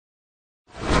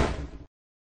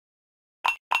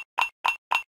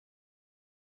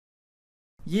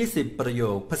20ประโย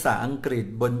คภาษาอังกฤษ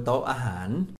บนโต๊ะอาหาร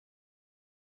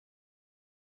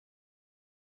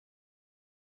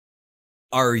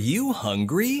Are you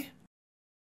hungry?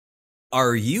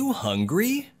 Are you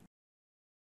hungry?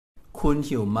 คุณ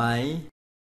หิวไหม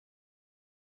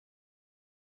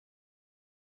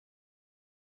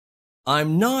I'm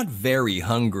not very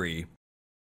hungry.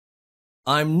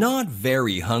 I'm not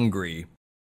very hungry.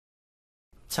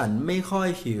 ฉันไม่ค่อย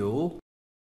หิว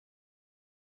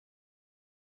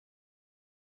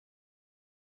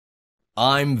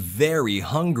I'm very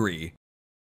hungry.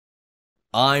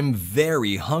 I'm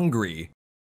very hungry.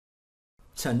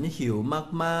 ฉันหิว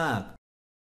มากๆ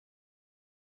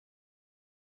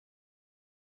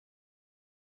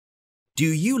Do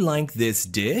you like this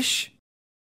dish?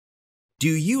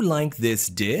 Do you like this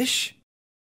dish?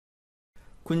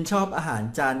 คุณชอบอาหาร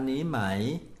จานนี้ไหม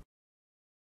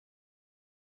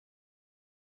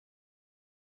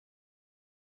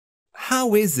How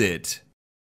is it?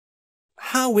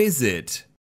 How is it?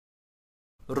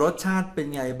 รสชาติเป็น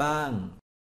ไงบ้าง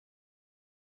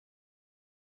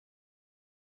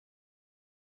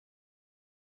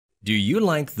Do you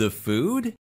like the food?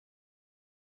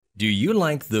 Do you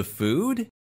like the food?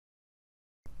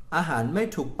 อาหารไม่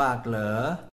ถูกปากเหรอ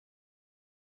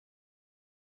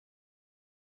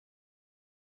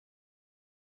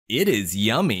It is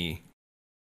yummy.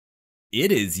 It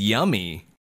is yummy.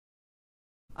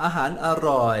 อาหารอ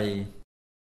ร่อย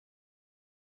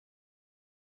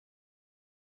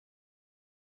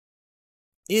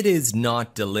It is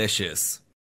not delicious.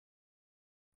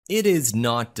 It is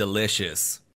not delicious.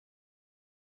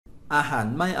 อาหาร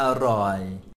ไม่อร่อย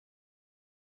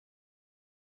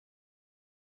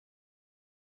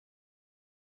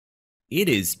It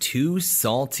is too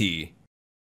salty.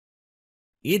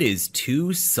 It is too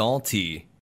salty.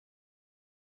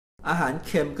 อาหารเ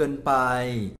ค็มเกินไป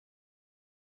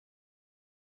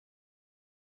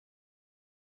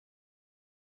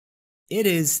It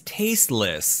is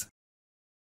tasteless.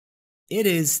 It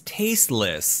is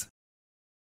tasteless.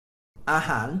 อาห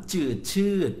ารจืดชื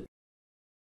ด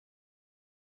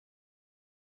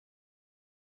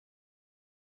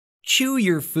Chew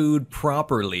your food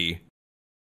properly.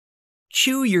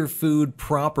 Chew your food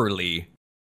properly.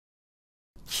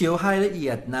 เคี้ยวให้ละเอี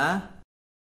ยดนะ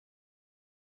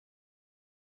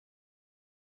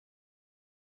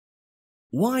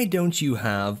Why don't you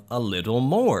have a little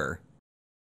more?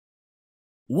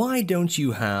 Why don't you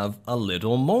have a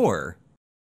little more?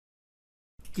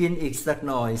 กินอีกสัก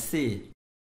หน่อยสิ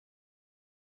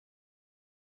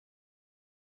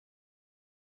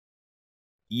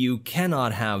You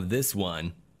cannot have this one.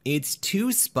 It's too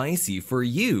spicy for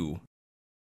you.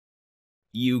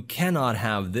 You cannot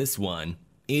have this one.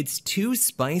 It's too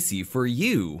spicy for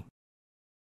you.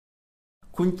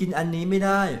 คุณกินอันนี้ไม่ไ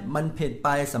ด้ มันเผ็ดไป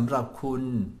สำหรับคุณ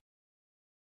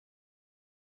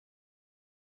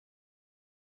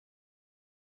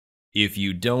If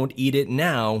you don't eat it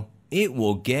now, it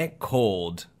will get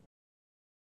cold.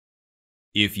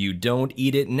 If you don't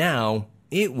eat it now,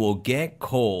 it will get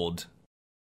cold.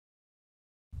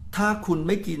 ถ้าคุณไ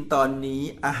ม่กินตอนนี้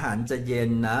อาหารจะเย็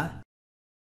นนะ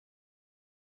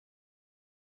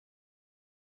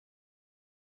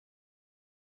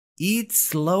Eat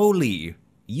slowly.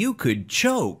 You could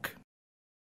choke.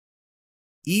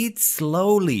 Eat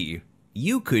slowly.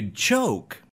 You could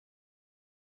choke.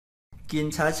 กิน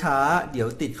ช้าๆ เดี๋ยว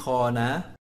ติดคอนะ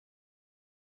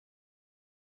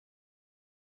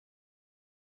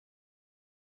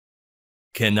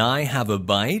Can I have a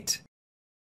bite?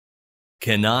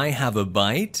 Can I have a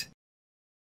bite?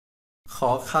 ข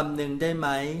อคำหนึ่งได้ไหม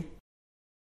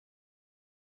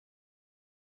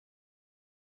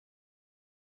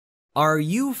Are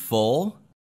you full?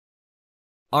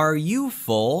 Are you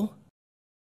full?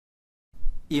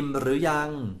 อิ่มหรือยัง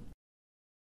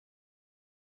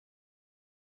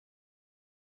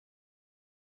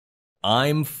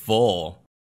I'm full.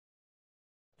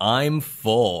 I'm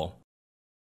full.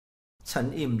 ฉัน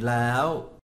อิ่มแล้ว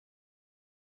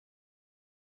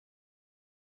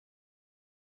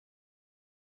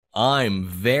I'm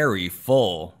very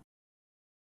full.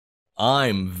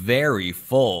 I'm very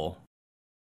full.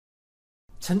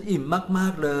 ฉันอิ่มมา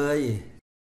กๆเลย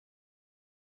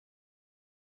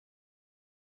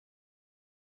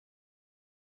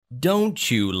Don't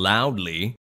chew loudly.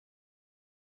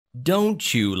 Don't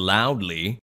chew loudly.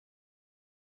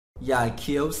 อย่าเ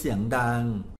คี้ยวเสียงดัง